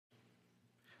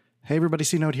Hey everybody,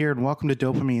 C Note here, and welcome to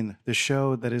Dopamine, the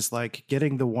show that is like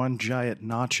getting the one giant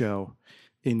nacho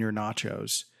in your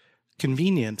nachos.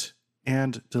 Convenient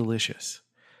and delicious.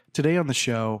 Today on the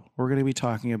show, we're going to be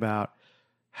talking about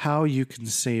how you can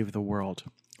save the world,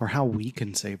 or how we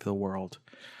can save the world.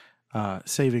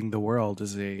 Saving the world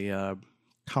is a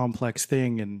complex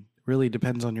thing and really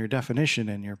depends on your definition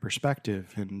and your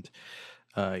perspective and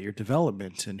your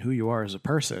development and who you are as a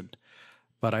person.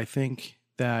 But I think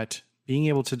that being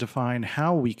able to define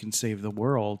how we can save the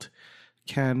world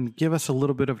can give us a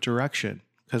little bit of direction,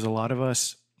 because a lot of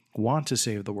us want to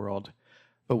save the world,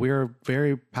 but we are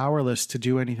very powerless to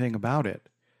do anything about it,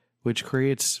 which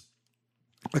creates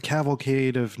a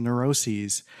cavalcade of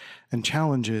neuroses and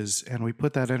challenges, and we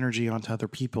put that energy onto other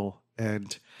people.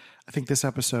 And I think this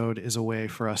episode is a way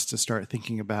for us to start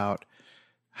thinking about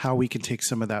how we can take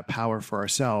some of that power for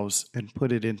ourselves and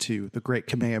put it into the great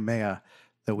Kamehameha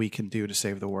that we can do to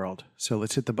save the world. So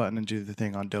let's hit the button and do the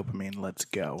thing on dopamine. Let's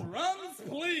go. Drums,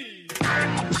 please.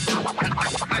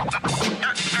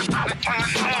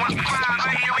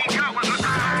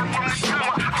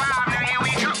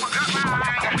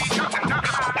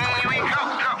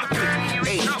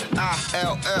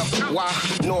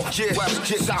 H-I-L-L-Y, north,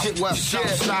 west, south,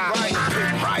 side,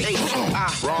 right,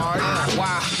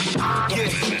 H-I-R-Y,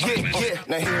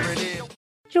 now here it is.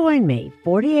 Join me,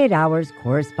 48 Hours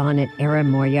correspondent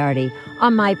Erin Moriarty,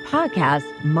 on my podcast,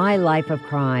 My Life of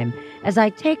Crime, as I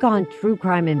take on true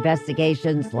crime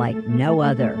investigations like no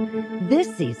other.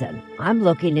 This season, I'm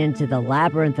looking into the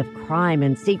labyrinth of crime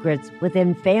and secrets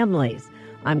within families.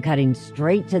 I'm cutting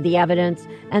straight to the evidence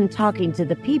and talking to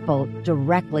the people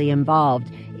directly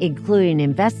involved, including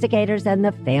investigators and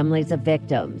the families of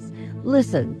victims.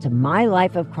 Listen to My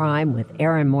Life of Crime with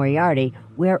Erin Moriarty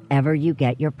wherever you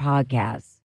get your podcasts.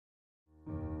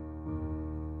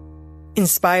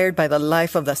 Inspired by the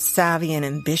life of the savvy and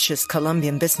ambitious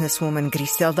Colombian businesswoman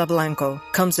Griselda Blanco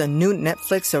comes a new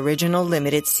Netflix original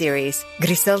limited series.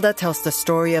 Griselda tells the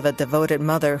story of a devoted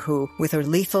mother who, with her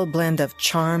lethal blend of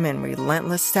charm and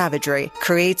relentless savagery,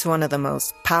 creates one of the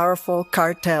most powerful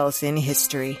cartels in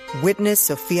history. Witness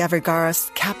Sofia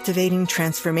Vergara's captivating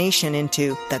transformation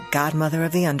into the godmother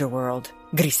of the underworld.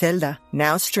 Griselda,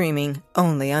 now streaming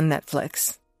only on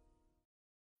Netflix.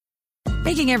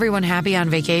 Making everyone happy on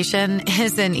vacation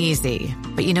isn't easy,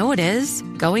 but you know what is?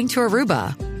 Going to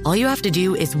Aruba. All you have to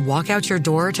do is walk out your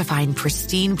door to find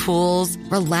pristine pools,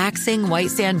 relaxing white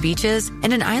sand beaches,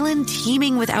 and an island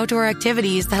teeming with outdoor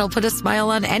activities that'll put a smile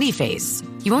on any face.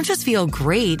 You won't just feel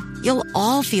great, you'll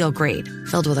all feel great,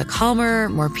 filled with a calmer,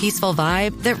 more peaceful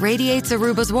vibe that radiates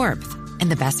Aruba's warmth.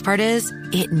 And the best part is,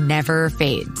 it never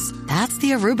fades. That's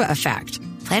the Aruba effect.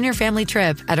 Plan your family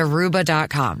trip at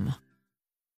Aruba.com.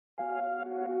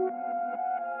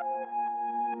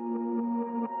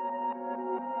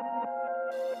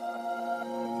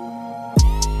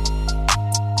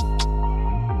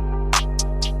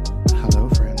 Hello,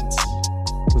 friends.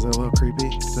 Was that a little creepy?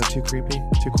 Is that too creepy?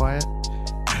 Too quiet?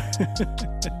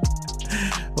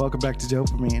 Welcome back to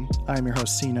Dopamine. I'm your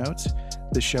host, C Note.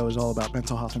 This show is all about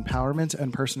mental health empowerment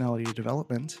and personality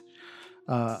development.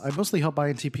 I mostly help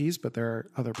INTPs, but there are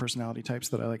other personality types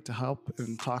that I like to help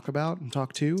and talk about and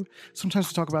talk to. Sometimes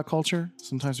we talk about culture.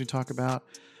 Sometimes we talk about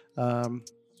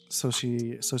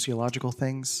sociological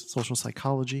things, social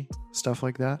psychology, stuff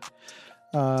like that.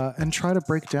 And try to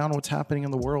break down what's happening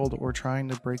in the world, or trying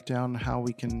to break down how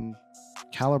we can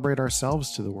calibrate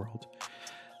ourselves to the world.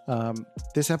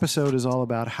 This episode is all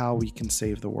about how we can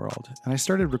save the world. And I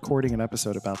started recording an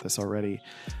episode about this already,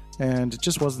 and it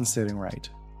just wasn't sitting right.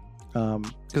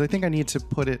 Because I think I need to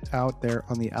put it out there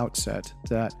on the outset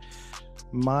that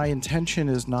my intention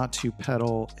is not to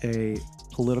peddle a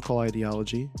political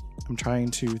ideology. I'm trying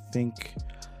to think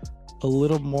a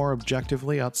little more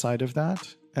objectively outside of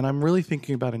that. And I'm really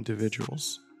thinking about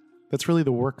individuals. That's really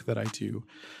the work that I do,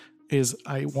 is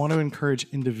I want to encourage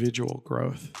individual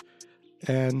growth.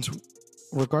 And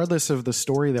regardless of the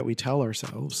story that we tell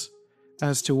ourselves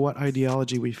as to what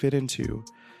ideology we fit into,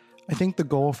 I think the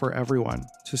goal for everyone,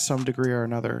 to some degree or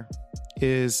another,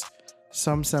 is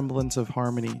some semblance of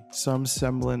harmony, some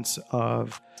semblance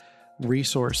of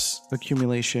resource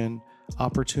accumulation,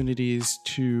 opportunities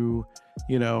to,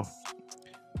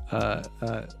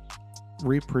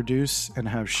 reproduce and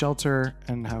have shelter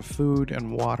and have food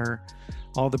and water,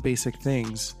 all the basic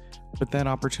things, but then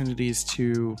opportunities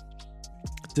to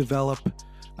develop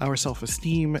our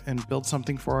self-esteem and build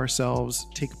something for ourselves,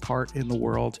 take part in the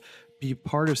world, be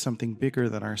part of something bigger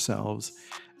than ourselves,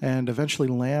 and eventually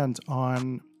land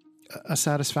on a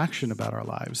satisfaction about our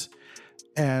lives.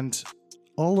 And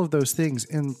all of those things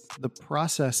in the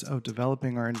process of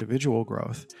developing our individual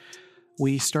growth,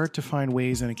 we start to find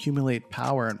ways and accumulate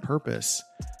power and purpose,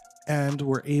 and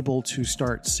we're able to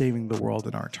start saving the world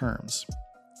in our terms.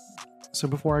 So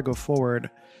before I go forward,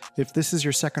 if this is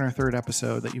your second or third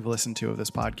episode that you've listened to of this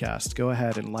podcast, go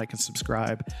ahead and like and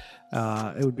subscribe.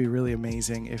 It would be really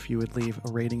amazing if you would leave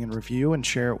a rating and review and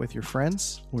share it with your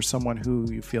friends or someone who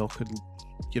you feel could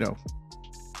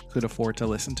afford to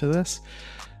listen to this.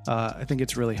 I think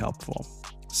it's really helpful.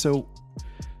 So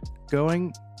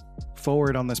going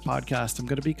forward on this podcast, I'm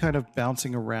going to be kind of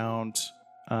bouncing around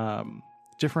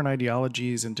different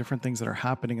ideologies and different things that are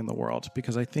happening in the world,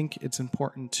 because I think it's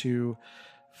important to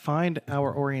find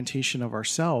our orientation of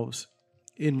ourselves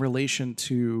in relation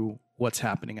to what's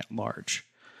happening at large.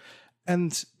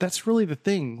 And that's really the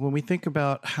thing. When we think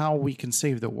about how we can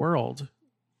save the world,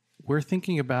 we're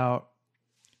thinking about,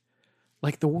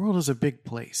 like, the world is a big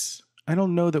place. I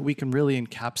don't know that we can really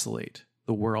encapsulate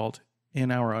the world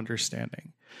in our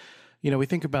understanding. We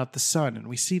think about the sun and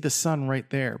we see the sun right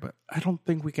there, but I don't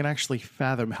think we can actually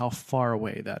fathom how far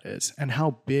away that is and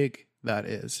how big that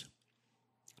is.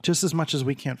 Just as much as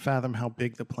we can't fathom how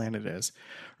big the planet is,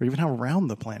 or even how round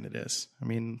the planet is. I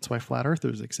mean, that's why flat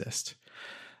earthers exist.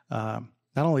 Not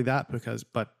only that,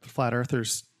 but flat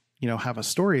earthers, have a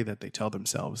story that they tell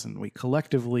themselves, and we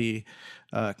collectively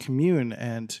commune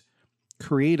and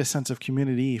create a sense of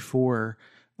community for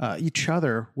each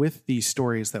other with these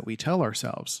stories that we tell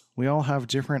ourselves. We all have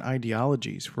different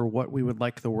ideologies for what we would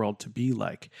like the world to be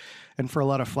like. And for a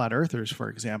lot of flat earthers, for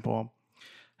example,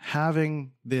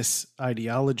 having this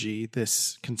ideology,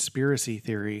 this conspiracy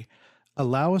theory,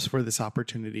 allows for this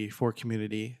opportunity for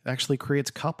community. It actually creates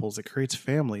couples, it creates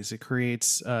families, it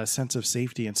creates a sense of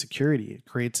safety and security. It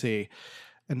creates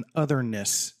an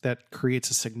otherness that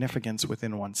creates a significance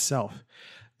within oneself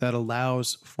that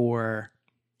allows for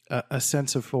a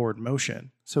sense of forward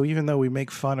motion. So even though we make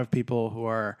fun of people who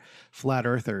are flat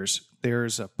earthers,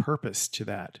 there's a purpose to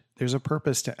that. There's a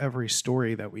purpose to every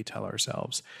story that we tell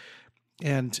ourselves.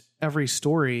 And every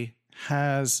story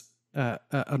has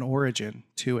an origin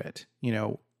to it,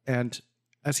 and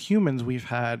as humans, we've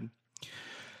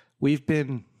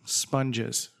been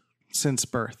sponges since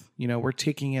birth. We're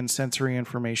taking in sensory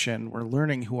information. We're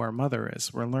learning who our mother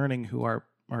is. We're learning who our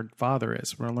father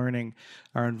is. We're learning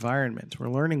our environment. We're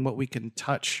learning what we can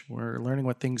touch. We're learning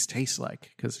what things taste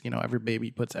like, because, every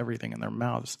baby puts everything in their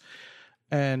mouths.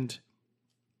 And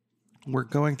we're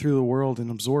going through the world and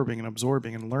absorbing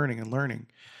and learning.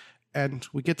 And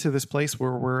we get to this place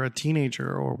where we're a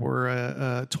teenager or we're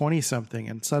a 20-something,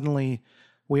 and suddenly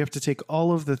we have to take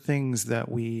all of the things that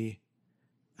we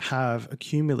have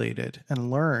accumulated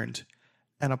and learned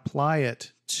and apply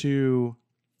it to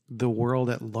the world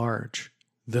at large.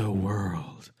 The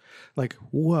world. Like,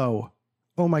 whoa.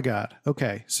 Oh my God.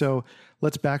 Okay, so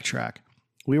let's backtrack.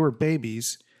 We were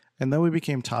babies, and then we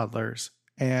became toddlers,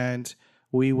 and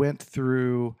we went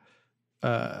through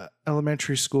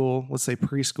elementary school, let's say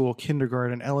preschool,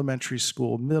 kindergarten, elementary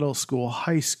school, middle school,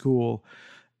 high school,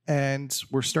 and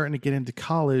we're starting to get into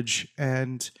college.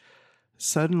 And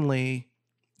suddenly,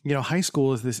 high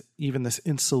school is this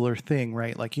insular thing,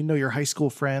 right? Like, your high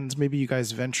school friends, maybe you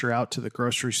guys venture out to the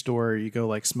grocery store, or you go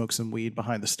like smoke some weed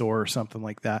behind the store or something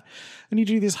like that. And you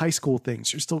do these high school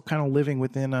things. You're still kind of living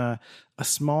within a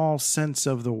small sense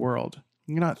of the world.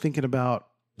 You're not thinking about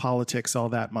politics all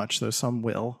that much, though some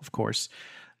will, of course.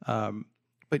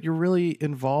 But you're really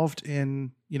involved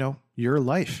in, your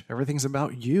life. Everything's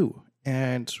about you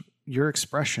and your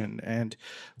expression and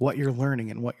what you're learning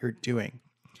and what you're doing.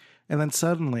 And then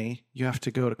suddenly you have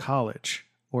to go to college,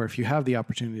 or if you have the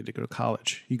opportunity to go to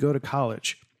college, you go to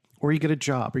college, or you get a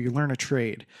job, or you learn a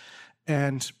trade.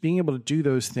 And being able to do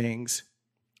those things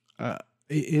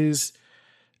is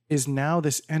now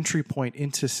this entry point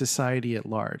into society at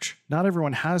large. Not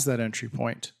everyone has that entry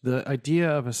point. The idea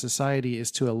of a society is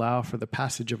to allow for the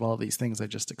passage of all these things I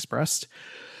just expressed.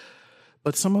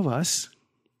 But some of us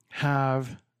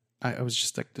have... I was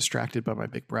just like distracted by my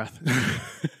big breath.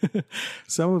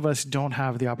 Some of us don't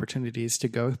have the opportunities to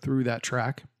go through that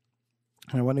track.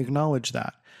 And I want to acknowledge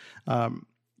that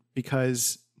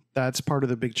because that's part of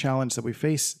the big challenge that we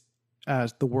face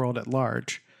as the world at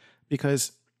large,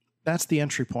 because that's the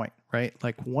entry point, right?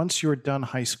 Like, once you're done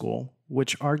high school,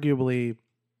 which arguably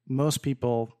most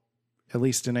people, at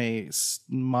least in a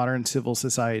modern civil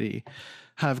society,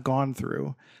 have gone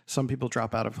through. Some people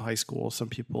drop out of high school. Some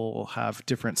people have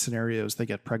different scenarios. They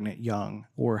get pregnant young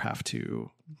or have to,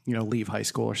 leave high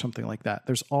school or something like that.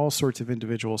 There's all sorts of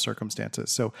individual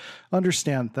circumstances. So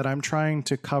understand that I'm trying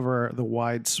to cover the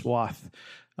wide swath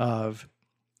of,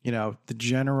 the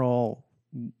general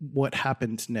what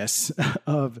happenedness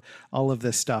of all of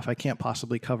this stuff. I can't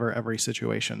possibly cover every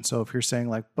situation. So if you're saying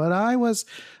like, but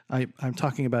I'm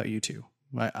talking about you too.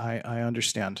 I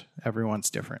understand everyone's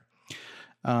different.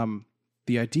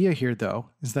 The idea here though,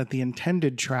 is that the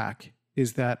intended track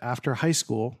is that after high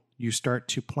school, you start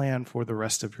to plan for the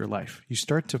rest of your life. You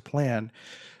start to plan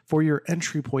for your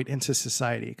entry point into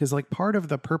society. Because like part of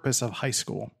the purpose of high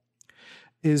school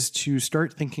is to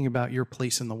start thinking about your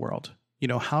place in the world. You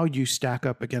know, how you stack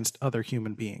up against other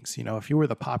human beings. You know, if you were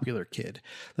the popular kid,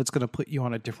 that's going to put you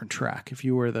on a different track. If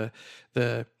you were the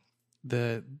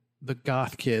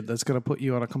goth kid, that's going to put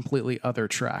you on a completely other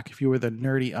track. If you were the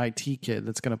nerdy IT kid,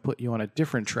 that's going to put you on a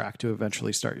different track to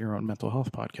eventually start your own mental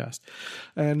health podcast.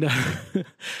 And,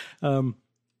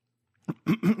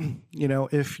 you know,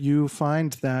 if you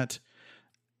find that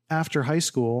after high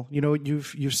school, you know,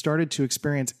 you've started to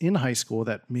experience in high school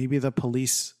that maybe the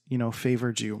police, you know,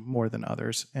 favored you more than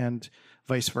others, and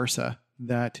vice versa,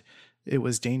 that it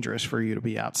was dangerous for you to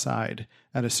be outside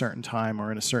at a certain time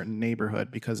or in a certain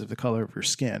neighborhood because of the color of your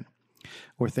skin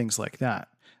or things like that.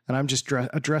 And I'm just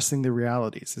addressing the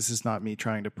realities. This is not me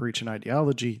trying to preach an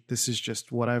ideology. This is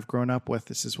just what I've grown up with.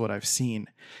 This is what I've seen.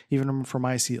 Even for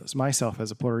myself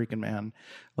as a Puerto Rican man,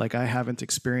 like I haven't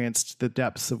experienced the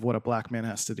depths of what a black man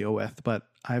has to deal with, but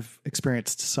I've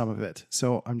experienced some of it.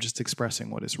 So I'm just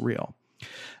expressing what is real.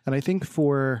 And I think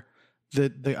for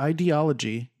the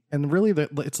ideology, and really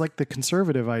it's like the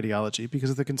conservative ideology,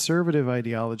 because the conservative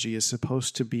ideology is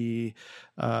supposed to be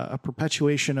a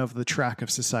perpetuation of the track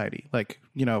of society, like,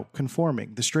 you know,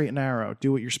 conforming, the straight and narrow,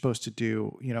 do what you're supposed to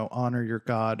do, you know, honor your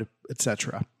God,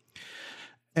 etc.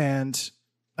 And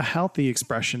a healthy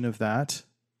expression of that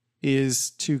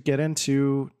is to get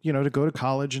into, you know, to go to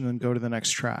college and then go to the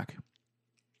next track.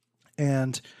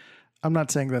 And I'm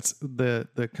not saying that's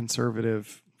the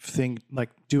conservative thing,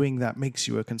 like doing that makes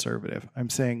you a conservative.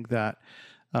 I'm saying that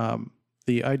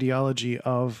the ideology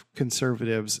of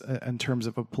conservatives in terms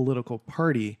of a political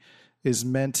party is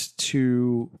meant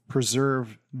to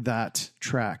preserve that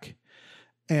track.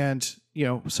 And, you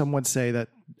know, some would say that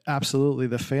absolutely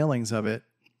the failings of it,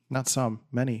 not some,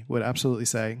 many would absolutely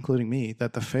say, including me,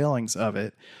 that the failings of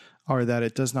it are that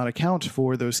it does not account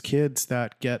for those kids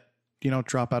that get, you know,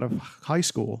 drop out of high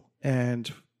school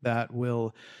and that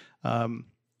will,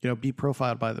 you know, be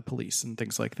profiled by the police and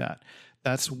things like that.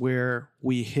 That's where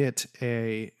we hit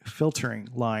a filtering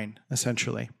line,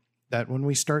 essentially, that when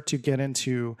we start to get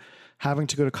into having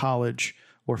to go to college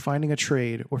or finding a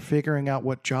trade or figuring out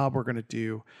what job we're going to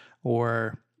do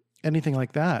or anything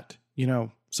like that, you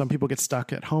know, some people get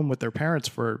stuck at home with their parents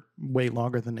for way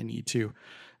longer than they need to,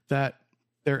 that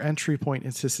their entry point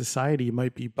into society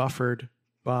might be buffered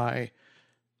by,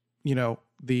 you know,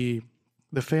 the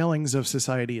failings of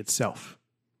society itself.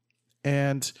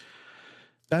 And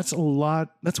that's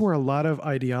where a lot of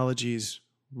ideologies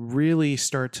really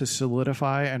start to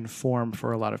solidify and form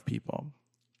for a lot of people.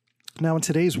 Now, in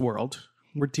today's world,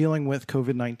 we're dealing with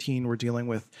COVID-19, we're dealing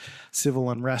with civil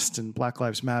unrest and Black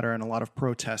Lives Matter and a lot of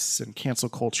protests and cancel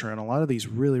culture and a lot of these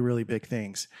really, really big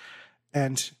things.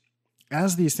 And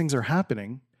as these things are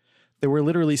happening, there were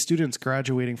literally students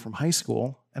graduating from high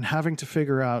school and having to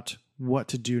figure out what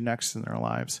to do next in their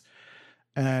lives.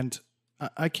 And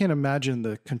I can't imagine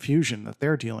the confusion that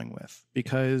they're dealing with,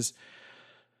 because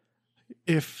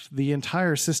if the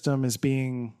entire system is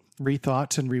being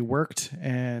rethought and reworked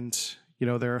and, you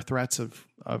know, there are threats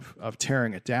of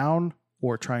tearing it down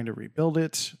or trying to rebuild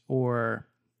it or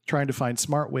trying to find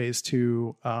smart ways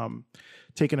to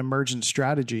take an emergent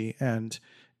strategy and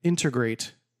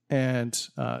integrate and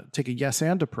take a yes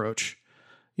and approach,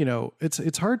 you know,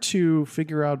 it's hard to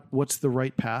figure out what's the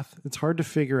right path. It's hard to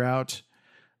figure out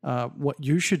what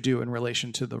you should do in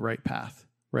relation to the right path,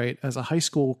 right? As a high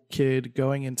school kid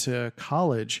going into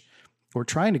college or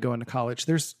trying to go into college,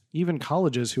 there's even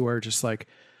colleges who are just like,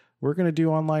 we're going to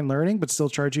do online learning, but still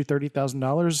charge you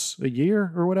 $30,000 a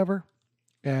year or whatever.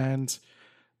 And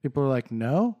people are like,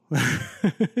 no.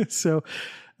 So,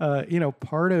 you know,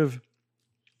 part of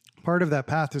that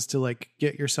path is to like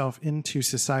get yourself into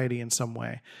society in some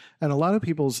way. And a lot of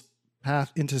people's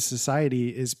path into society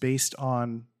is based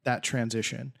on that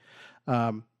transition.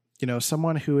 You know,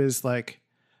 someone who is like,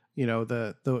 you know,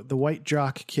 the white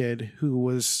jock kid who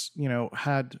was, you know,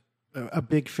 had a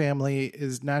big family,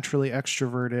 is naturally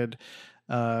extroverted,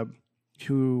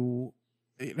 who,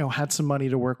 you know, had some money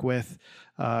to work with.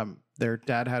 Their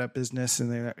dad had a business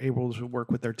and they were able to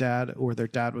work with their dad, or their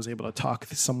dad was able to talk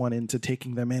someone into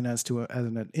taking them in as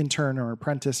an intern or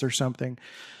apprentice or something.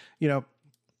 You know,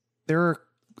 there are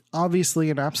obviously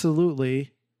and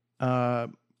absolutely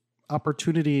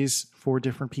opportunities for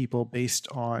different people based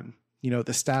on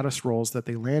the status roles that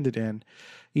they landed in,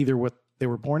 either what they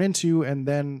were born into and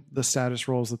then the status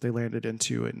roles that they landed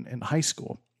into in high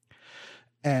school.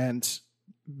 And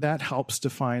that helps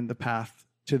define the path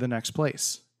to the next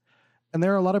place. And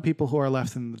there are a lot of people who are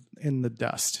left in the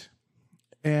dust.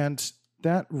 And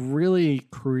that really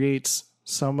creates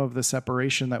some of the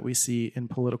separation that we see in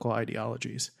political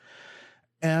ideologies.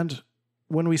 And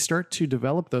when we start to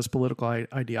develop those political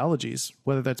ideologies,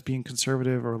 whether that's being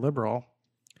conservative or liberal,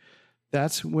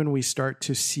 that's when we start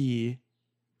to see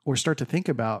or start to think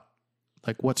about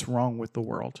like what's wrong with the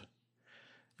world.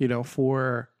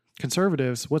 For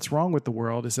conservatives, what's wrong with the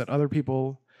world is that other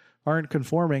people aren't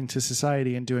conforming to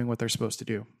society and doing what they're supposed to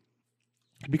do.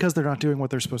 Because they're not doing what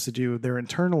they're supposed to do, they're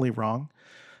internally wrong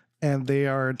and they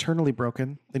are internally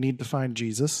broken. They need to find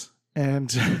Jesus and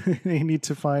they need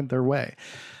to find their way.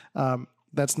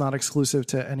 That's not exclusive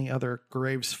to any other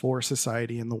graves for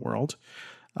society in the world.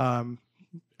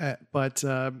 But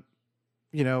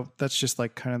that's just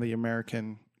like kind of the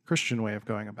American Christian way of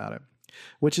going about it,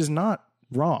 which is not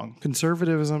wrong.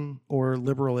 Conservatism or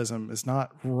liberalism is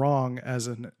not wrong as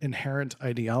an inherent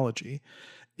ideology.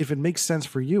 If it makes sense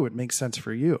for you, it makes sense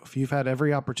for you. If you've had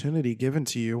every opportunity given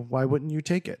to you, why wouldn't you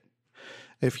take it?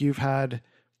 If you've had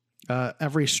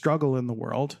every struggle in the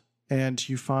world and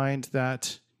you find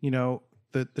that,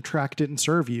 the track didn't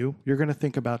serve you, you're going to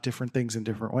think about different things in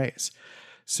different ways.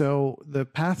 So the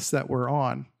paths that we're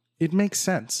on, it makes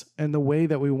sense. And the way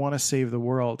that we want to save the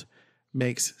world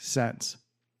makes sense.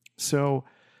 So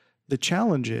the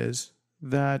challenge is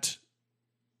that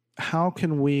how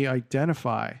can we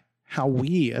identify how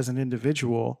we as an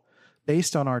individual,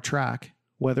 based on our track,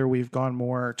 whether we've gone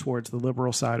more towards the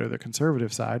liberal side or the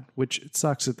conservative side, which it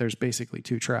sucks that there's basically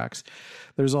two tracks.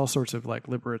 There's all sorts of like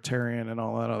libertarian and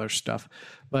all that other stuff,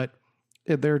 but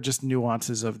they're just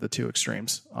nuances of the two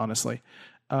extremes, honestly.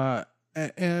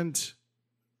 And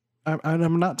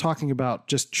I'm not talking about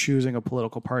just choosing a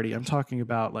political party. I'm talking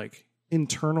about like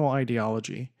internal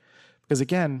ideology, because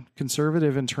again,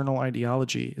 conservative internal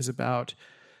ideology is about,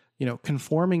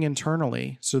 conforming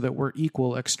internally so that we're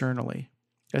equal externally.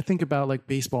 I think about like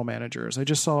baseball managers. I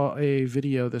just saw a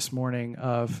video this morning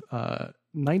of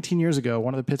 19 years ago,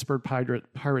 one of the Pittsburgh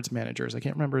Pirates managers. I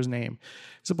can't remember his name.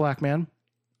 He's a black man.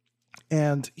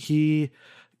 And he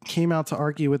came out to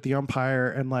argue with the umpire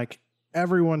and like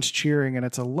everyone's cheering and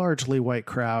it's a largely white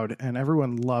crowd and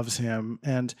everyone loves him.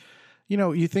 And,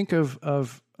 you think of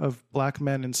black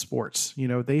men in sports,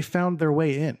 they found their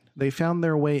way in. They found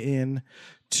their way in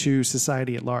to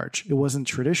society at large. It wasn't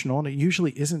traditional, and it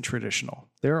usually isn't traditional.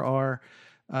 There are,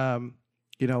 a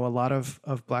lot of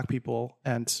black people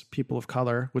and people of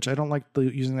color, which I don't like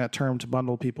using that term to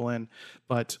bundle people in,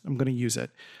 but I'm going to use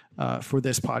it for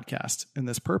this podcast and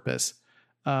this purpose.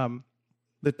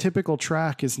 The typical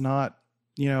track is not,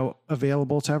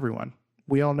 available to everyone.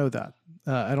 We all know that.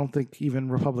 I don't think even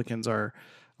Republicans are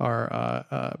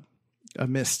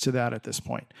amiss to that at this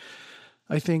point.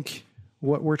 I think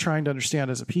what we're trying to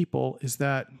understand as a people is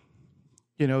that,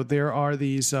 there are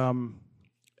these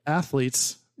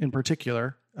athletes in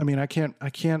particular. I mean, I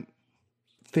can't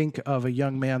think of a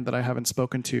young man that I haven't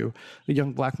spoken to, a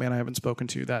young black man I haven't spoken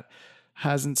to that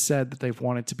hasn't said that they've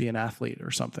wanted to be an athlete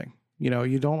or something.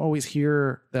 You don't always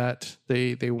hear that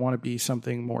they want to be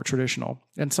something more traditional.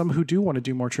 And some who do want to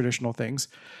do more traditional things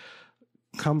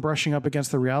come brushing up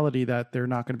against the reality that they're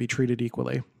not going to be treated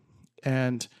equally.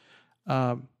 And,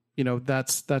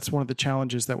 that's one of the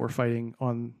challenges that we're fighting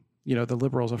on, the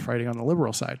liberals are fighting on the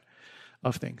liberal side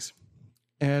of things.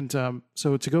 And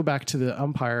so to go back to the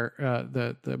umpire,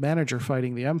 the manager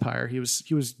fighting the umpire, he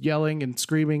was yelling and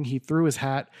screaming. He threw his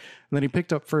hat and then he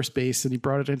picked up first base and he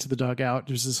brought it into the dugout.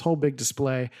 There's this whole big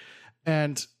display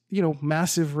and,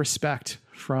 massive respect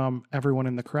from everyone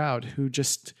in the crowd who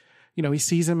just, he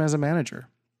sees him as a manager.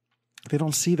 They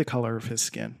don't see the color of his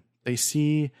skin. They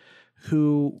see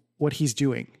what he's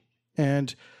doing.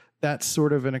 And that's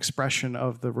sort of an expression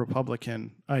of the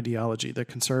Republican ideology. The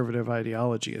conservative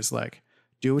ideology is like,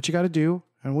 do what you got to do.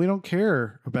 And we don't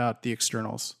care about the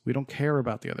externals. We don't care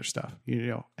about the other stuff,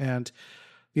 and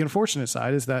the unfortunate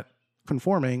side is that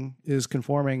conforming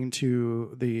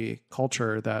to the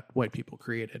culture that white people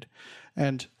created.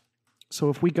 And so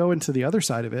if we go into the other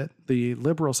side of it, the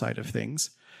liberal side of things,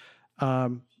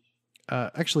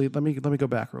 actually, let me go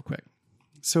back real quick.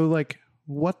 So like,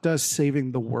 what does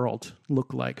saving the world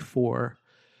look like for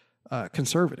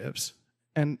conservatives?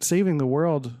 And saving the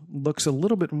world looks a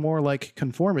little bit more like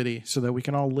conformity so that we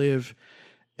can all live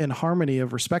in harmony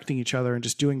of respecting each other and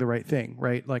just doing the right thing,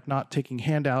 right? Like not taking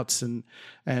handouts and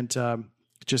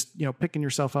just, picking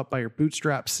yourself up by your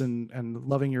bootstraps and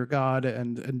loving your God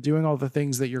and doing all the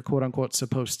things that you're quote unquote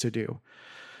supposed to do.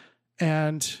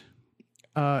 And,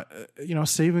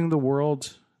 saving the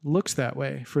world looks that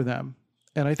way for them.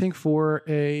 And I think for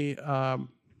a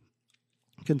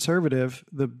conservative,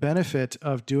 the benefit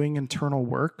of doing internal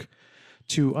work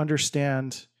to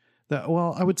understand that,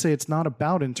 well, I would say it's not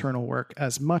about internal work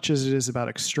as much as it is about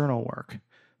external work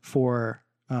for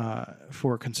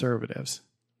conservatives.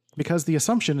 Because the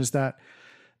assumption is that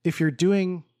if you're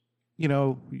doing,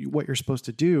 what you're supposed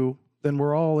to do, then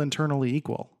we're all internally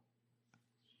equal.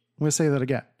 I'm going to say that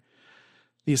again.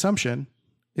 The assumption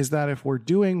is that if we're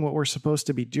doing what we're supposed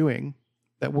to be doing,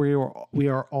 that we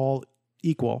are all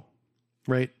equal,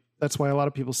 right? That's why a lot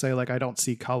of people say, like, I don't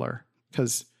see color,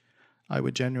 because I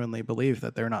would genuinely believe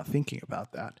that they're not thinking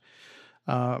about that.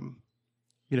 And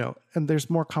there's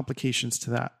more complications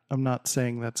to that. I'm not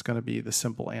saying that's going to be the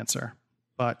simple answer,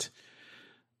 but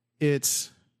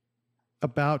it's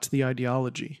about the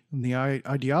ideology. And the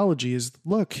ideology is,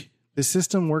 look, the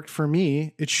system worked for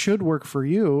me. It should work for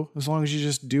you as long as you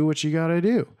just do what you got to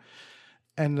do.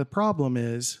 And the problem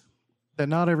is that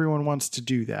not everyone wants to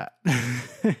do that.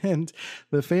 And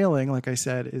the failing, like I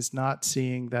said, is not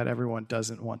seeing that everyone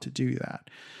doesn't want to do that.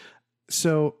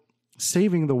 So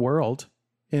saving the world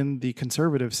in the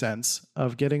conservative sense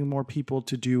of getting more people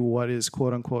to do what is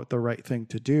quote unquote the right thing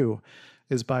to do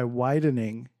is by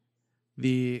widening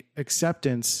the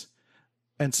acceptance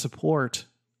and support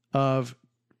of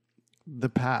the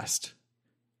past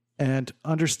and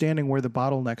understanding where the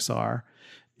bottlenecks are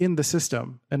in the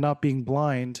system and not being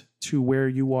blind to where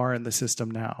you are in the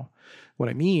system now. What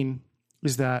I mean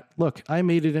is that, look, I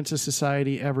made it into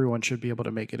society. Everyone should be able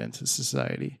to make it into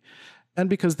society. And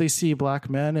because they see black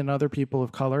men and other people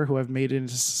of color who have made it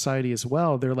into society as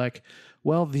well, they're like,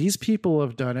 well, these people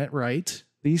have done it right.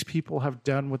 These people have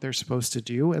done what they're supposed to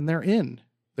do, and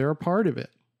they're a part of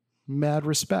it. Mad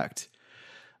respect.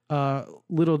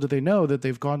 Little do they know that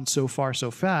they've gone so far so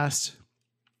fast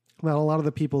that a lot of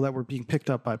the people that were being picked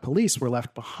up by police were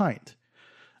left behind.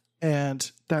 And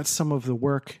that's some of the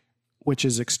work, which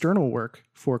is external work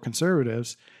for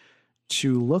conservatives,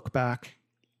 to look back,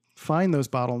 find those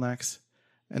bottlenecks,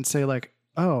 and say like,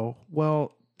 oh,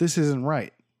 well, this isn't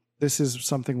right. This is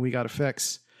something we got to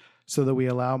fix so that we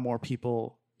allow more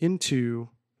people into,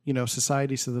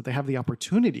 society so that they have the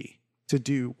opportunity to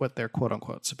do what they're quote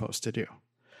unquote supposed to do.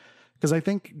 Because I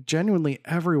think genuinely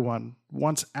everyone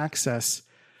wants access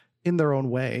in their own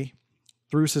way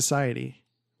through society.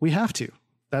 We have to.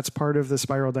 That's part of the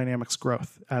spiral dynamics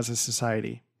growth as a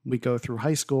society. We go through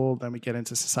high school, then we get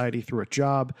into society through a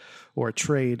job or a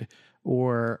trade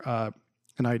or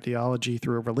an ideology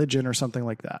through a religion or something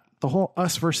like that. The whole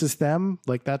us versus them,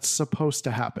 like that's supposed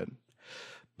to happen.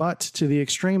 But to the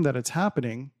extreme that it's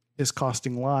happening is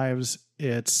costing lives.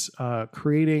 It's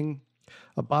creating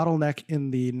a bottleneck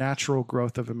in the natural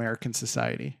growth of American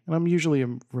society. And I'm usually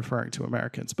referring to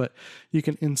Americans, but you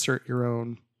can insert your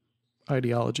own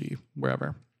ideology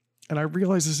wherever. And I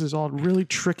realize this is all really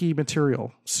tricky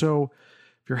material. So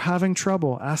if you're having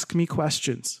trouble, ask me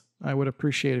questions. I would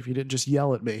appreciate if you didn't just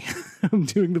yell at me. I'm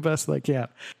doing the best I can.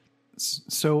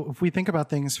 So if we think about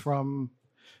things from,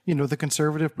 the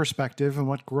conservative perspective and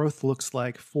what growth looks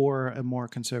like for a more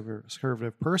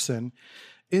conservative person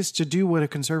is to do what a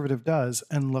conservative does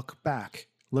and look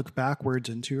backwards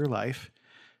into your life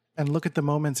and look at the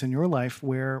moments in your life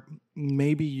where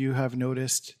maybe you have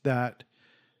noticed that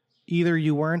either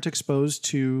you weren't exposed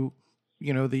to,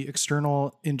 the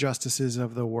external injustices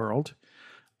of the world,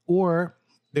 or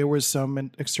there was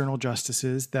some external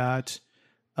justices that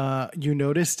you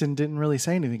noticed and didn't really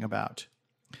say anything about.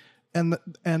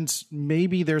 And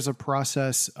maybe there's a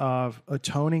process of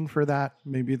atoning for that.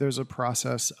 Maybe there's a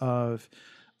process of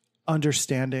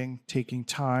understanding, taking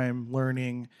time,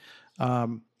 learning,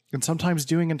 and sometimes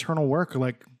doing internal work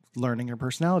like learning your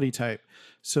personality type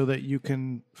so that you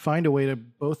can find a way to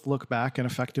both look back and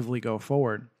effectively go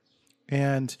forward.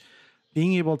 And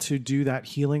being able to do that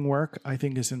healing work, I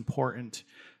think, is important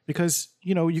because,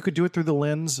 you could do it through the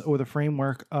lens or the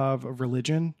framework of a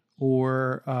religion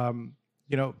or,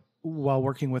 while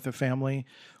working with a family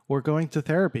or going to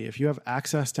therapy. If you have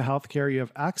access to healthcare, you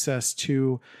have access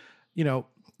to,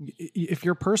 if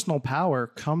your personal power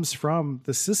comes from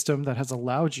the system that has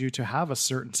allowed you to have a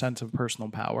certain sense of personal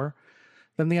power,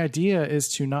 then the idea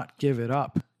is to not give it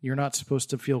up. You're not supposed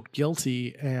to feel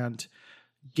guilty and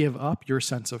give up your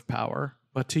sense of power,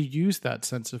 but to use that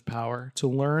sense of power to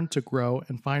learn, to grow,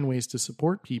 and find ways to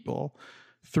support people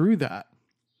through that.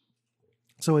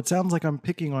 So it sounds like I'm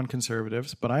picking on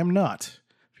conservatives, but I'm not.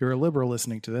 If you're a liberal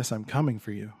listening to this, I'm coming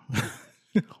for you.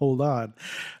 hold on.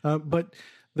 But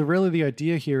the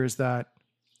idea here is that,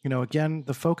 again,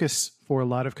 the focus for a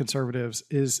lot of conservatives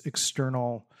is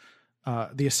external,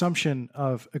 the assumption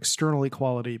of external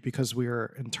equality because we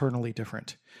are internally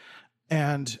different.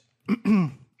 And,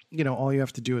 all you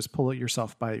have to do is pull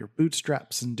yourself by your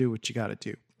bootstraps and do what you got to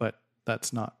do. But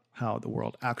that's not how the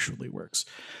world actually works.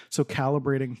 So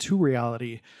calibrating to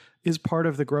reality is part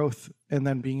of the growth, and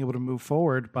then being able to move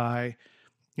forward by,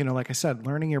 like I said,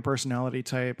 learning your personality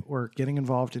type or getting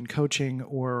involved in coaching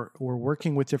or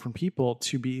working with different people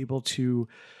to be able to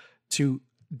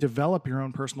develop your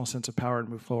own personal sense of power and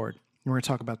move forward. And we're going to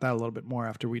talk about that a little bit more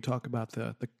after we talk about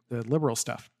the liberal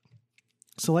stuff.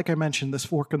 So like I mentioned, this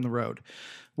fork in the road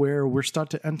where we're start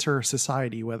to enter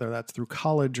society, whether that's through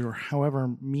college or however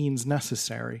means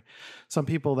necessary. Some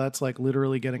people, that's like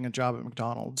literally getting a job at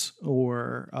McDonald's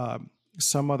or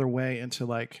some other way into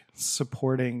like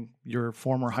supporting your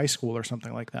former high school or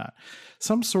something like that.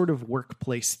 Some sort of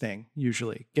workplace thing,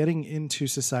 usually getting into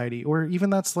society, or even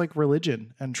that's like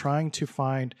religion and trying to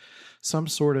find some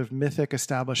sort of mythic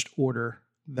established order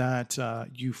that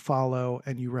you follow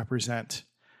and you represent.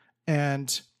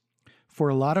 And for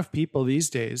a lot of people these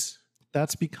days,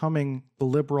 that's becoming the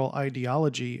liberal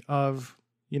ideology of,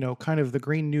 kind of the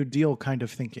Green New Deal kind of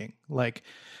thinking. Like,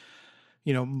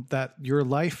 that your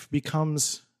life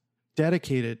becomes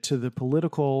dedicated to the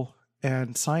political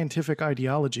and scientific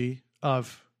ideology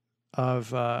of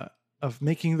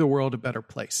making the world a better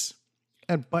place.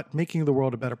 But making the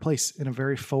world a better place in a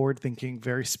very forward-thinking,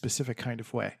 very specific kind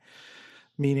of way.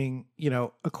 Meaning,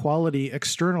 equality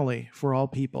externally for all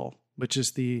people, which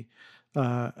is the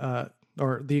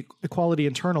equality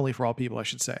internally for all people, I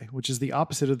should say, which is the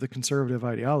opposite of the conservative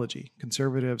ideology.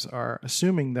 Conservatives are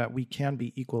assuming that we can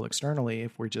be equal externally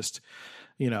if we're just,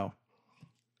 I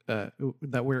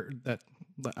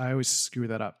always screw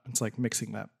that up. It's like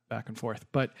mixing that back and forth.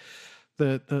 But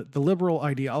the liberal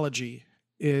ideology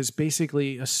is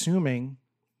basically assuming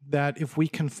that if we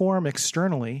conform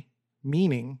externally,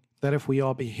 meaning that if we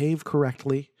all behave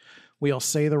correctly, we all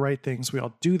say the right things, we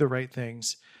all do the right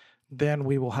things, then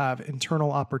we will have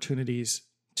internal opportunities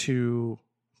to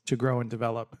grow and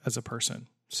develop as a person.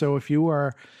 So if you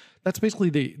are, that's basically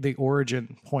the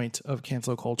origin point of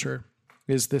cancel culture,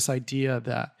 is this idea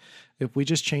that if we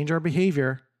just change our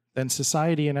behavior, then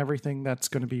society and everything that's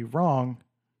going to be wrong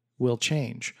will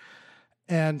change.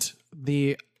 And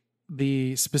the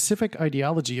specific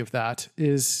ideology of that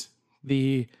is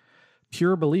the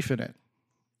pure belief in it.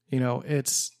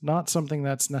 It's not something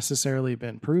that's necessarily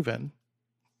been proven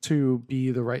to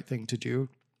be the right thing to do,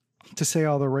 to say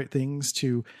all the right things,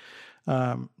 to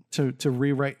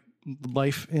rewrite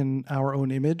life in our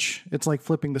own image. It's like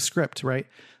flipping the script, right?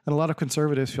 And a lot of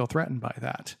conservatives feel threatened by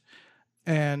that.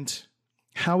 And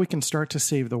how we can start to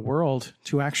save the world,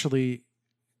 to actually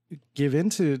give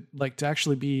into, like, to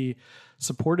actually be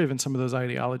supportive in some of those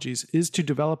ideologies, is to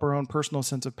develop our own personal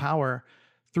sense of power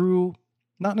through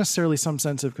not necessarily some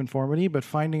sense of conformity, but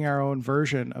finding our own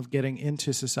version of getting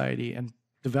into society and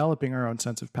developing our own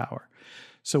sense of power.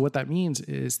 So what that means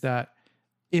is that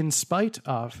in spite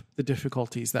of the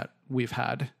difficulties that we've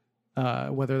had,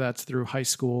 whether that's through high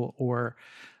school or,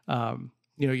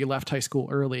 you left high school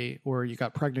early, or you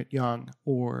got pregnant young,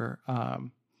 or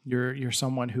you're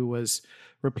someone who was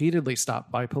repeatedly stopped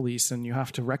by police and you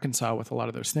have to reconcile with a lot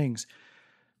of those things,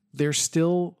 there's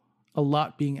still a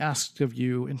lot being asked of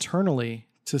you internally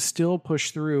to still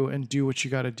push through and do what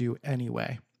you got to do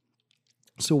anyway.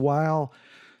 So while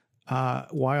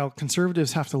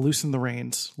conservatives have to loosen the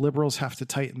reins, liberals have to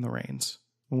tighten the reins.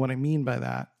 And what I mean by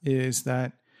that is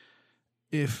that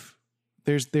if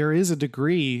there is a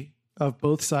degree of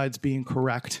both sides being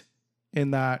correct,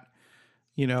 in that,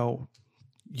 you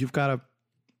got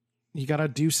to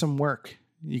do some work,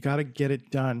 you got to get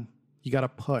it done, you got to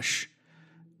push.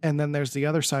 And then there's the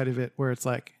other side of it where it's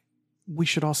like, we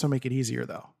should also make it easier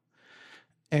though.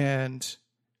 And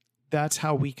that's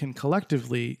how we can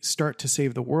collectively start to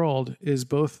save the world, is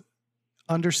both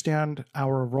understand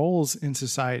our roles in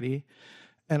society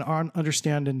and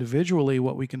understand individually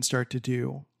what we can start to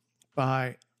do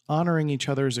by honoring each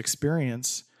other's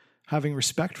experience, having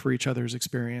respect for each other's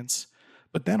experience,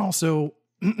 but then also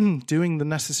doing the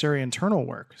necessary internal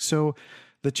work. So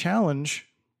the challenge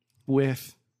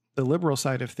with the liberal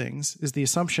side of things is the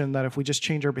assumption that if we just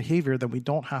change our behavior, then we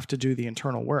don't have to do the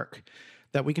internal work,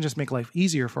 that we can just make life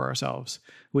easier for ourselves.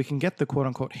 We can get the quote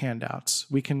unquote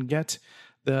handouts. We can get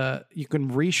you can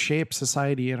reshape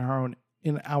society in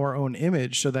our own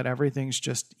image so that everything's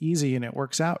just easy and it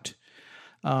works out.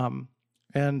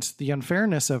 And the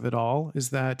unfairness of it all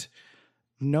is that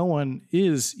no one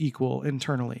is equal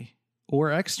internally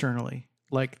or externally.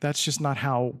 Like, that's just not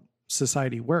how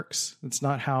society works. It's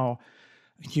not how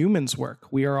humans work.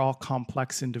 We are all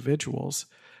complex individuals,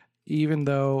 even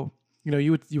though,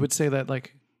 you would say that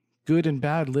like good and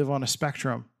bad live on a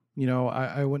spectrum.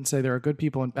 I wouldn't say there are good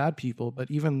people and bad people, but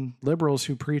even liberals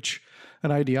who preach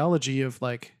an ideology of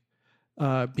like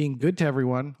being good to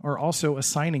everyone are also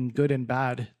assigning good and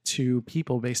bad to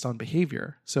people based on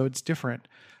behavior. So it's different,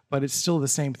 but it's still the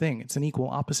same thing. It's an equal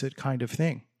opposite kind of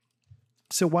thing.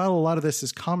 So while a lot of this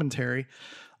is commentary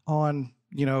on,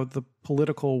 the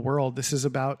political world, this is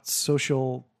about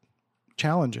social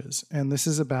challenges, and this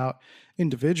is about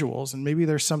individuals. And maybe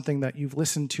there's something that you've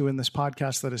listened to in this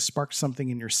podcast that has sparked something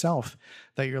in yourself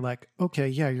that you're like, okay,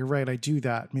 yeah, you're right, I do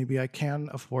that. Maybe I can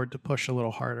afford to push a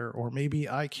little harder, or maybe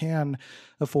I can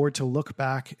afford to look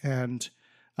back and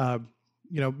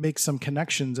make some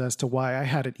connections as to why I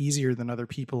had it easier than other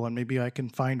people, and maybe I can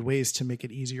find ways to make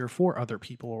it easier for other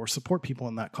people or support people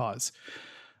in that cause.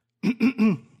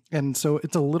 And so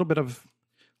it's a little bit of,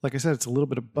 like I said, it's a little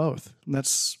bit of both. And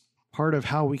that's part of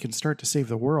how we can start to save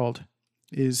the world,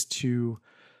 is to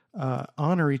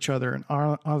honor each other and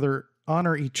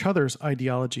honor each other's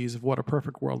ideologies of what a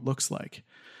perfect world looks like.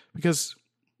 Because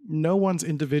no one's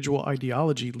individual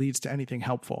ideology leads to anything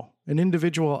helpful. An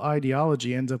individual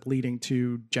ideology ends up leading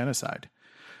to genocide.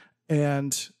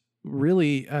 And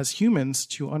really, as humans,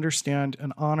 to understand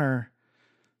and honor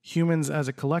humans as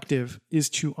a collective is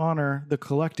to honor the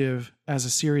collective as a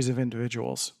series of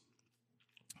individuals.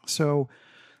 So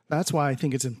that's why I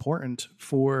think it's important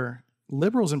for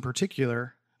liberals in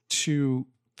particular to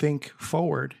think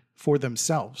forward for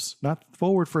themselves, not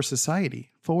forward for society,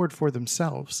 forward for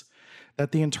themselves,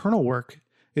 that the internal work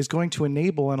is going to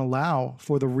enable and allow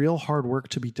for the real hard work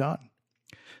to be done.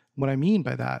 What I mean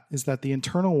by that is that the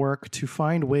internal work to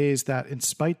find ways that, in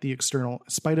spite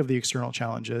of the external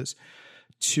challenges,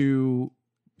 to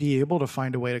be able to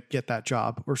find a way to get that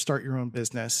job or start your own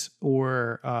business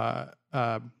or,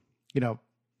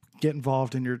 get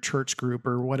involved in your church group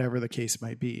or whatever the case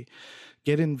might be.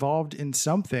 Get involved in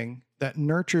something that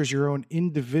nurtures your own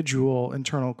individual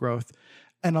internal growth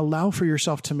and allow for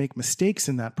yourself to make mistakes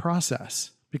in that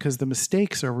process, because the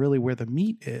mistakes are really where the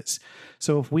meat is.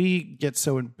 So if we get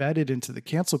so embedded into the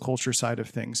cancel culture side of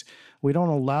things, we don't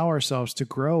allow ourselves to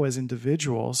grow as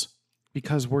individuals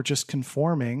because we're just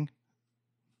conforming.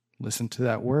 Listen to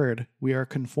that word. We are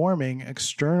conforming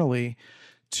externally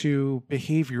to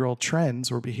behavioral trends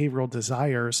or behavioral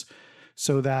desires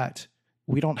so that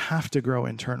we don't have to grow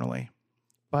internally.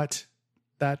 But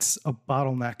that's a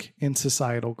bottleneck in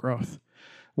societal growth.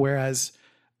 Whereas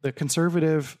the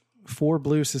conservative for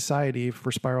blue society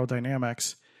for Spiral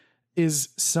Dynamics is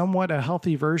somewhat a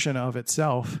healthy version of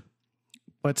itself,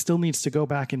 but still needs to go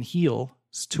back and heal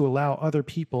to allow other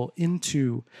people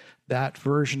into that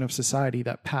version of society,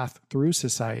 that path through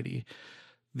society.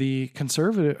 The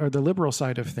conservative or the liberal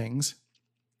side of things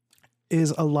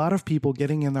is a lot of people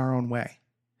getting in their own way.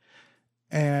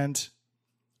 And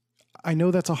I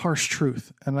know that's a harsh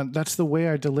truth, and that's the way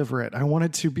I deliver it. I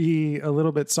wanted to be a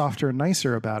little bit softer and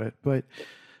nicer about it, but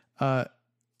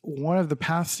one of the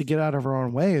paths to get out of our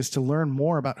own way is to learn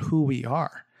more about who we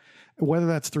are. Whether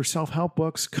that's through self-help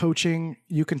books, coaching,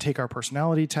 you can take our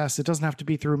personality test. It doesn't have to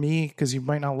be through me because you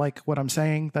might not like what I'm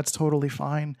saying. That's totally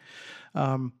fine.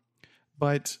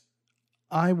 But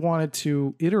I wanted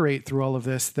to iterate through all of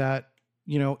this that,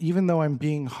 even though I'm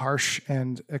being harsh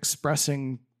and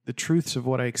expressing the truths of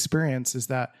what I experience, is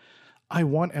that I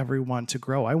want everyone to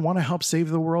grow. I want to help save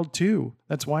the world too.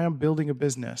 That's why I'm building a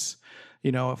business.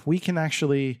 If we can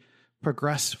actually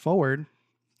progress forward,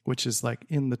 which is like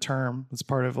in the term, it's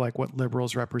part of like what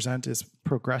liberals represent is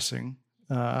progressing,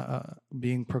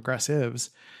 being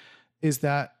progressives, is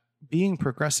that being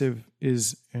progressive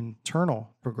is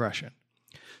internal progression.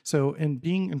 So in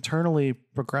being internally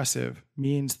progressive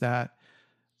means that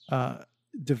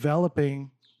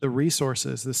developing the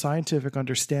resources, the scientific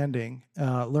understanding,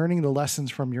 learning the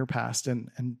lessons from your past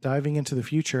and diving into the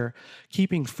future,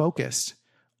 keeping focused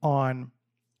on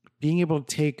being able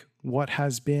to take what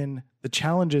has been the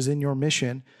challenges in your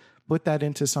mission, put that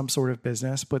into some sort of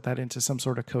business, put that into some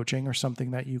sort of coaching or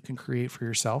something that you can create for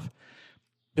yourself.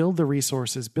 Build the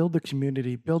resources, build the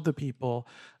community, build the people,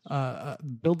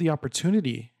 build the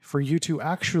opportunity for you to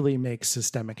actually make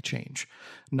systemic change,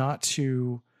 not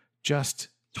to just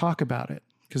talk about it,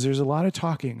 because there's a lot of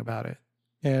talking about it,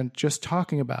 and just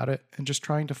talking about it and just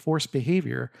trying to force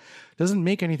behavior doesn't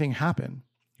make anything happen.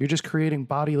 You're just creating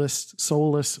bodiless,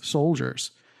 soulless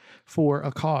soldiers for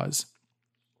a cause.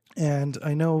 And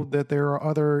I know that there are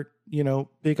other,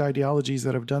 big ideologies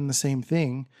that have done the same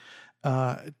thing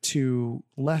to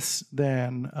less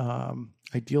than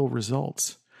ideal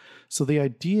results. So the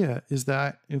idea is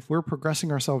that if we're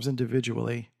progressing ourselves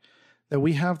individually, that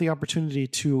we have the opportunity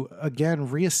to, again,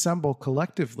 reassemble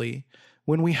collectively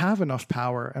when we have enough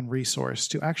power and resource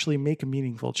to actually make a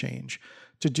meaningful change,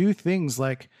 to do things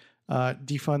like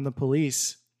defund the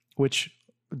police, which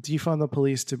defund the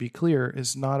police, to be clear,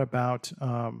 is not about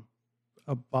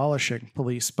abolishing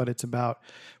police, but it's about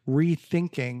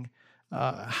rethinking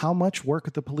how much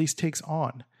work the police takes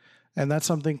on. And that's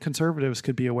something conservatives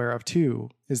could be aware of too,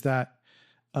 is that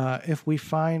if we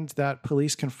find that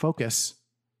police can focus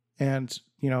and,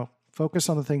 focus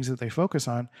on the things that they focus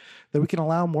on, that we can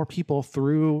allow more people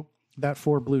through that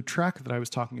 4 blue track that I was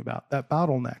talking about, that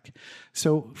bottleneck.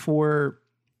 So for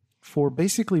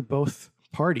basically both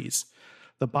parties,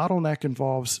 the bottleneck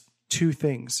involves 2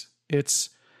 things. It's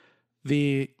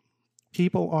the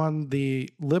people on the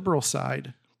liberal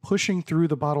side pushing through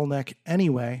the bottleneck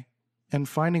anyway and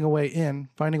finding a way in,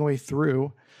 finding a way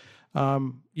through.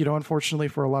 Unfortunately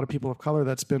for a lot of people of color,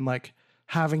 that's been like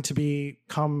having to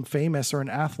become famous or an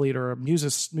athlete or a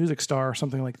music star or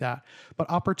something like that. But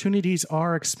opportunities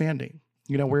are expanding.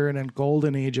 We're in a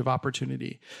golden age of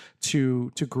opportunity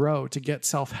to grow, to get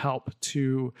self-help,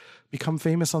 to become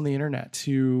famous on the internet,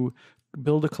 to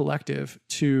build a collective,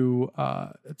 to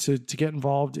get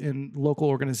involved in local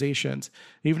organizations.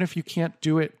 Even if you can't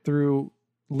do it through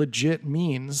legit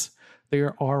means,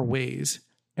 there are ways.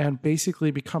 And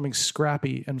basically becoming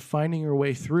scrappy and finding your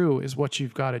way through is what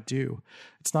you've got to do.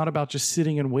 It's not about just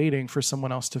sitting and waiting for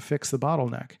someone else to fix the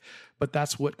bottleneck. But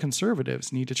that's what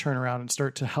conservatives need to turn around and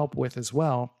start to help with as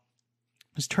well,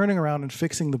 is turning around and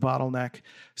fixing the bottleneck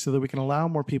so that we can allow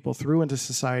more people through into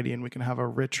society and we can have a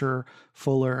richer,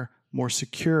 fuller, more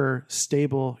secure,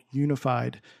 stable,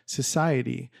 unified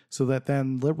society, so that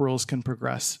then liberals can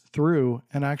progress through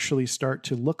and actually start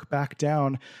to look back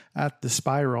down at the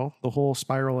spiral, the whole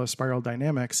spiral of spiral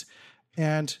dynamics,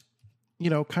 and,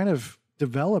 kind of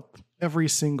develop every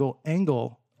single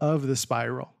angle of the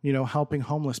spiral, helping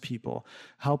homeless people,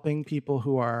 helping people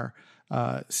who are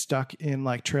stuck in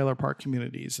like trailer park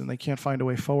communities and they can't find a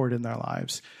way forward in their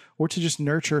lives, or to just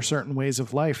nurture certain ways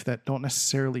of life that don't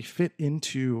necessarily fit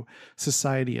into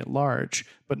society at large,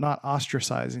 but not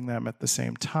ostracizing them at the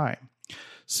same time.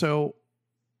 So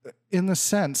in the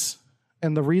sense,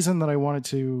 and the reason that I wanted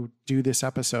to do this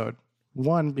episode,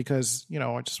 one, because,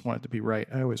 I just wanted to be right.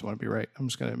 I always want to be right. I'm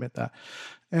just going to admit that.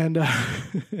 And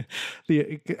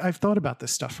I've thought about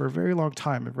this stuff for a very long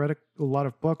time. I've read a lot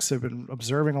of books. I've been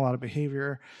observing a lot of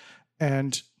behavior.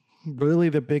 And really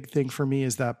the big thing for me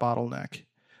is that bottleneck.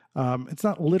 It's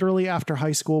not literally after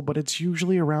high school, but it's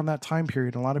usually around that time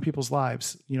period in a lot of people's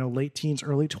lives, late teens,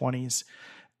 early 20s.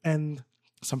 And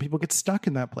some people get stuck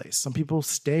in that place. Some people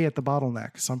stay at the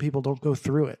bottleneck. Some people don't go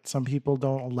through it. Some people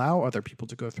don't allow other people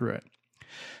to go through it.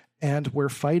 And we're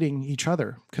fighting each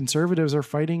other. Conservatives are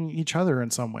fighting each other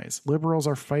in some ways. Liberals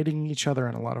are fighting each other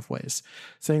in a lot of ways,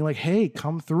 saying like, hey,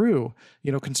 come through.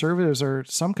 Some conservatives are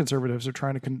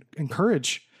trying to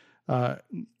encourage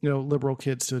liberal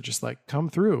kids to just like come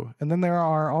through. And then there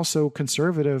are also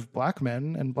conservative black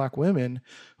men and black women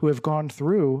who have gone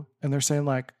through and they're saying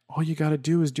like, all you got to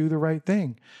do is do the right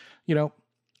thing. So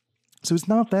it's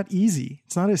not that easy.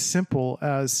 It's not as simple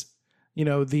as,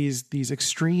 these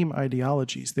extreme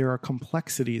ideologies. There are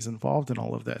complexities involved in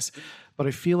all of this. But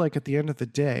I feel like at the end of the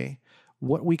day,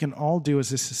 what we can all do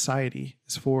as a society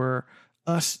is for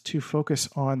us to focus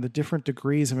on the different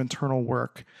degrees of internal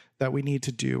work that we need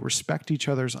to do, respect each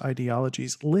other's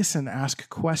ideologies, listen, ask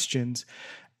questions,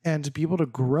 and be able to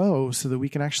grow so that we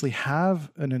can actually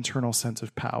have an internal sense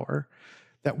of power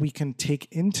that we can take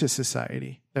into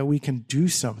society, that we can do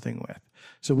something with.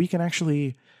 So we can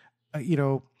actually,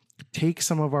 take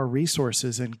some of our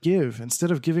resources and give, instead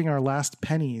of giving our last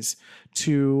pennies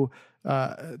to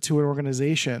an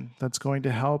organization that's going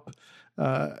to help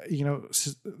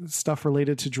stuff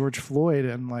related to George Floyd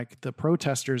and like the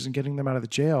protesters and getting them out of the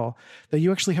jail, that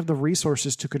you actually have the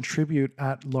resources to contribute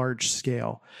at large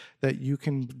scale, that you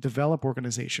can develop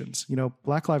organizations.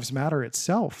 Black Lives Matter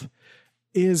itself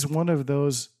is one of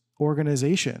those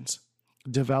organizations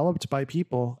developed by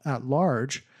people at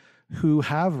large who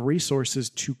have resources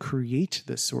to create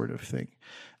this sort of thing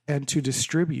and to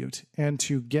distribute and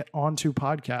to get onto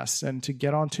podcasts and to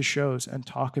get onto shows and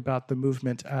talk about the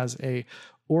movement as a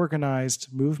organized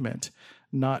movement,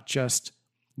 not just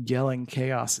yelling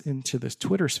chaos into this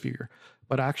Twitter sphere,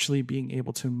 but actually being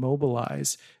able to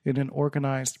mobilize in an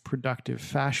organized, productive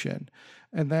fashion.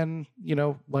 And then,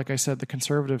 like I said, the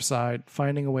conservative side,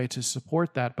 finding a way to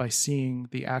support that by seeing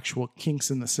the actual kinks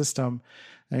in the system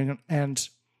and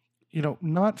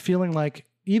not feeling like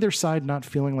either side not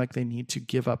feeling like they need to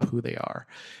give up who they are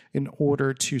in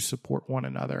order to support one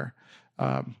another.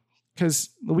 Because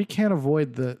we can't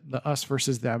avoid the us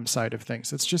versus them side of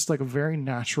things. It's just like a very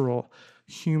natural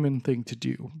human thing to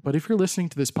do. But if you're listening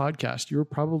to this podcast, you're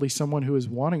probably someone who is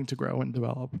wanting to grow and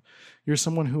develop. You're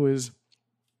someone who is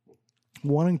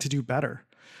wanting to do better.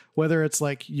 Whether it's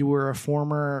like you were a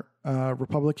former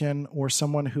Republican or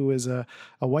someone who is a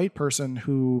white person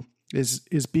who is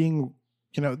being,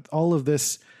 all of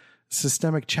this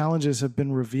systemic challenges have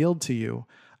been revealed to you.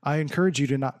 I encourage you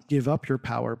to not give up your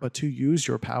power, but to use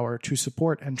your power to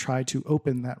support and try to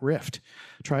open that rift,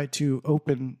 try to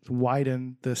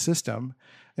widen the system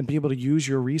and be able to use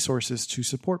your resources to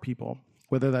support people,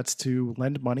 whether that's to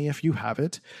lend money if you have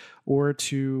it, or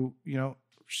to,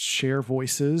 share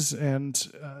voices and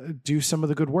do some of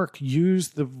the good work.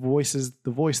 Use the voice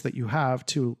that you have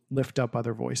to lift up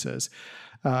other voices.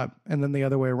 And then the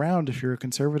other way around, if you're a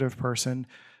conservative person,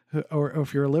 or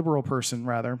if you're a liberal person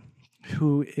rather,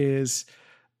 who is,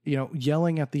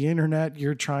 yelling at the internet,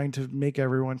 you're trying to make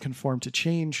everyone conform to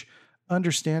change,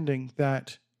 understanding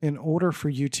that in order for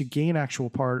you to gain actual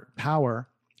power,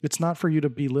 it's not for you to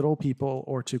belittle people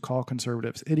or to call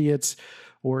conservatives idiots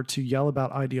or to yell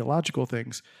about ideological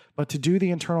things, but to do the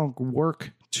internal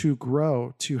work to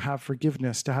grow, to have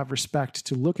forgiveness, to have respect,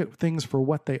 to look at things for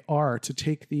what they are, to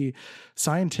take the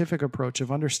scientific approach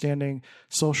of understanding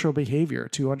social behavior,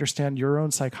 to understand your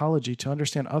own psychology, to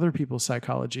understand other people's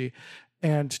psychology,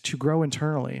 and to grow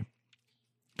internally.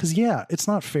 Because it's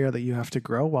not fair that you have to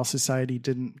grow while society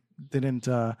didn't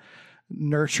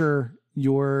nurture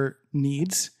your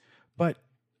needs, but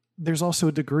there's also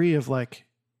a degree of like,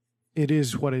 it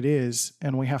is what it is,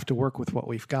 and we have to work with what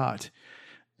we've got.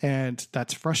 And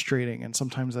that's frustrating, and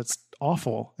sometimes that's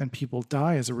awful, and people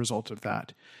die as a result of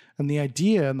that. And the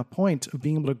idea and the point of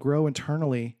being able to grow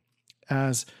internally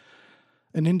as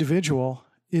an individual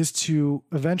is to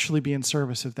eventually be in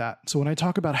service of that. So when I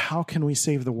talk about how can we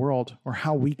save the world, or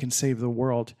how we can save the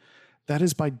world, that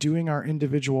is by doing our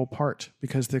individual part,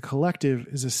 because the collective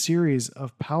is a series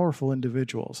of powerful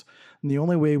individuals. And the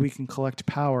only way we can collect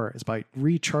power is by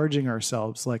recharging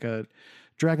ourselves like a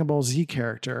Dragon Ball Z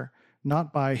character,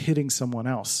 not by hitting someone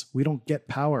else. We don't get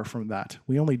power from that.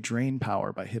 We only drain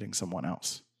power by hitting someone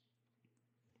else.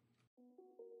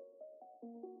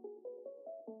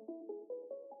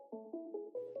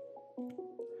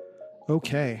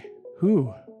 Okay.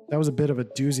 That was a bit of a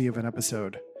doozy of an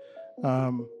episode.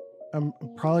 I'm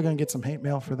probably going to get some hate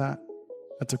mail for that.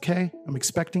 That's okay. I'm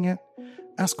expecting it.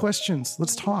 Ask questions.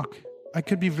 Let's talk. I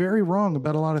could be very wrong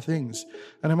about a lot of things.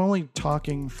 And I'm only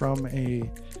talking from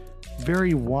a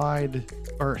very wide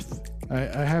berth.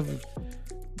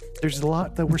 There's a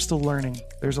lot that we're still learning.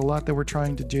 There's a lot that we're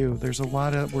trying to do. There's a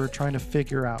lot that we're trying to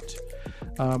figure out.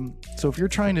 So if you're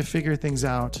trying to figure things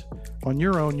out on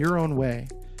your own way,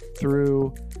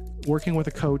 through working with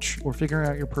a coach or figuring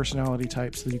out your personality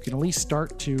type so that you can at least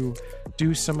start to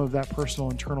do some of that personal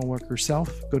internal work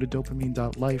yourself, go to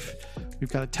dopamine.life.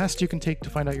 We've got a test you can take to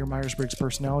find out your Myers-Briggs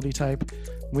personality type.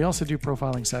 We also do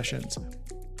profiling sessions.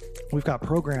 We've got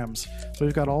programs. So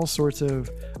we've got all sorts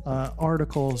of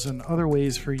articles and other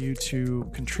ways for you to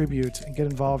contribute and get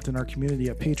involved in our community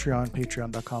at Patreon,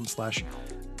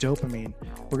 patreon.com/dopamine.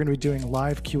 We're going to be doing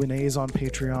live Q&As on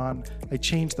Patreon. I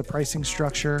changed the pricing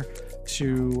structure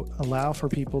to allow for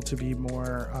people to be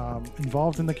more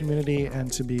involved in the community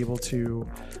and to be able to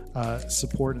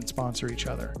support and sponsor each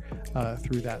other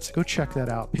through that. So go check that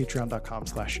out,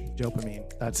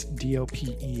 patreon.com/dopamine. That's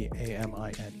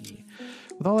DOPEAMINE.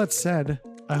 With all that said,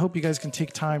 I hope you guys can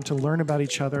take time to learn about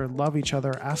each other, love each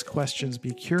other, ask questions,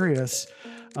 be curious.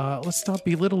 Let's stop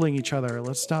belittling each other.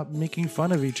 Let's stop making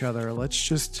fun of each other. Let's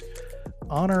just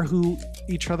honor who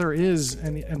each other is,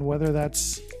 and whether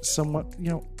that's somewhat,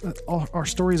 all our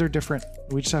stories are different.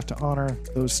 We just have to honor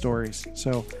those stories.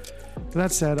 So with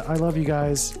that said, I love you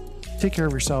guys. Take care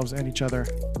of yourselves and each other,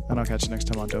 and I'll catch you next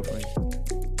time on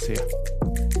Dopamine. See ya.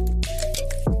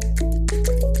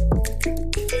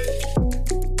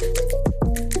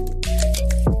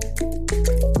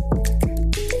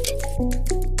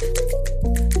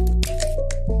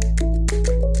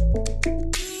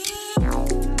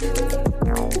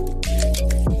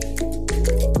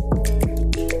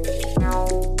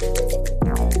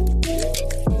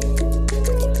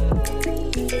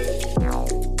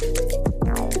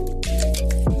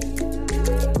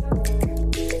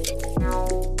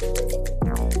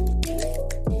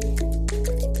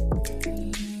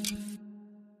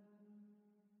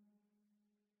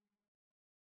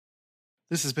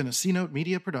 This has been a C-Note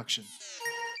Media production.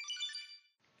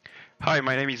 Hi,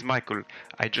 my name is Michael.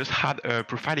 I just had a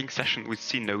profiling session with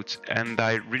C-Note and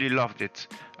I really loved it.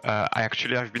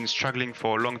 I've been struggling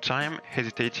for a long time,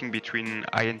 hesitating between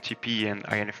INTP and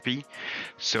INFP.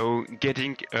 So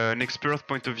getting an expert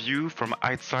point of view from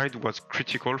outside was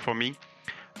critical for me.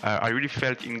 I really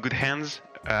felt in good hands.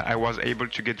 I was able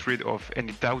to get rid of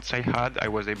any doubts I had. I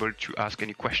was able to ask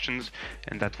any questions,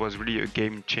 and that was really a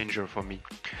game changer for me.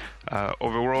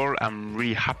 Overall, I'm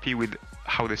really happy with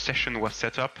how the session was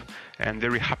set up and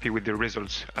very happy with the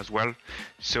results as well.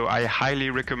 So I highly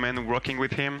recommend working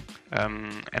with him,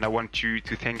 and I want to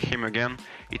thank him again.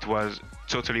 It was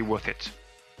totally worth it.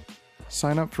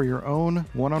 Sign up for your own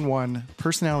one-on-one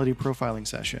personality profiling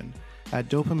session at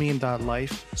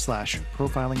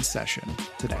dopamine.life/profiling session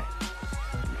today.